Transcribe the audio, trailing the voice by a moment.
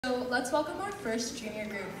let's welcome our first junior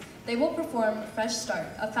group. They will perform Fresh Start,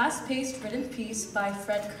 a fast-paced written piece by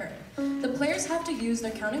Kern. The players have to use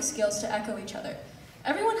their counting skills to echo each other.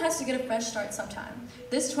 Everyone has to get a fresh start sometime.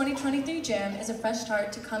 This 2023 jam is a fresh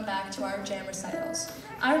start to come back to our jam recitals.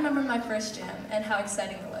 I remember my first jam and how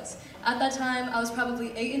exciting it was. At that time, I was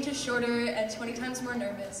probably 8 inches shorter and 20 times more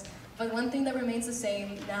nervous. But one thing that remains the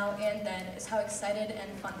same now and then is how excited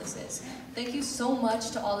and fun this is. Thank you so much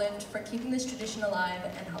to Olive for keeping this tradition alive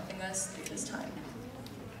and helping us through this time.